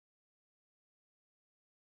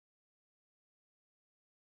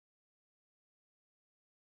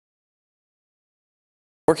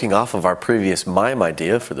Working off of our previous mime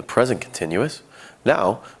idea for the present continuous,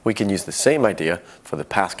 now we can use the same idea for the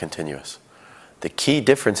past continuous. The key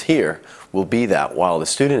difference here will be that while the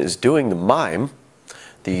student is doing the mime,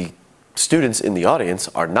 the students in the audience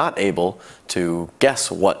are not able to guess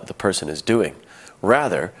what the person is doing.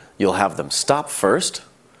 Rather, you'll have them stop first,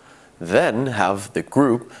 then have the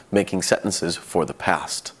group making sentences for the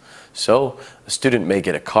past. So a student may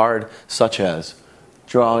get a card such as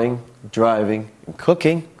drawing, driving, and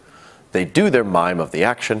cooking. They do their mime of the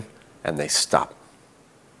action and they stop.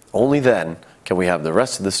 Only then can we have the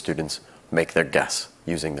rest of the students make their guess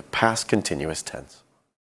using the past continuous tense.